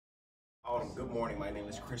Good morning. My name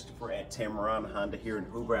is Christopher at Tameron Honda here in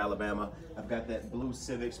Hoover, Alabama. I've got that blue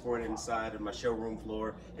Civic sporting inside of my showroom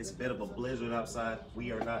floor. It's a bit of a blizzard outside.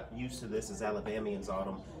 We are not used to this as Alabamians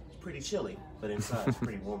autumn. It's pretty chilly, but inside it's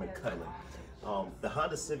pretty warm and cuddly. The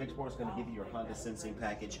Honda Civic Sport is going to give you your Honda sensing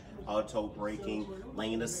package, auto braking,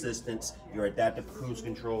 lane assistance, your adaptive cruise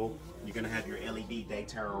control. You're going to have your LED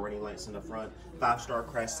daytime running lights in the front, 5-star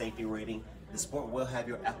crash safety rating. The Sport will have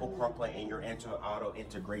your Apple CarPlay and your Android Auto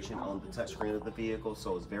integration on the touchscreen of the vehicle,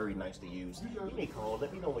 so it's very nice to use. You may call,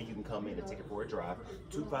 let me know when you can come in and take it for a drive.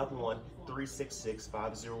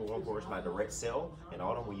 251-366-5014 is my direct cell. And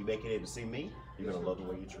Autumn, when you make it in to see me, you're going to love the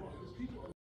way you treat it.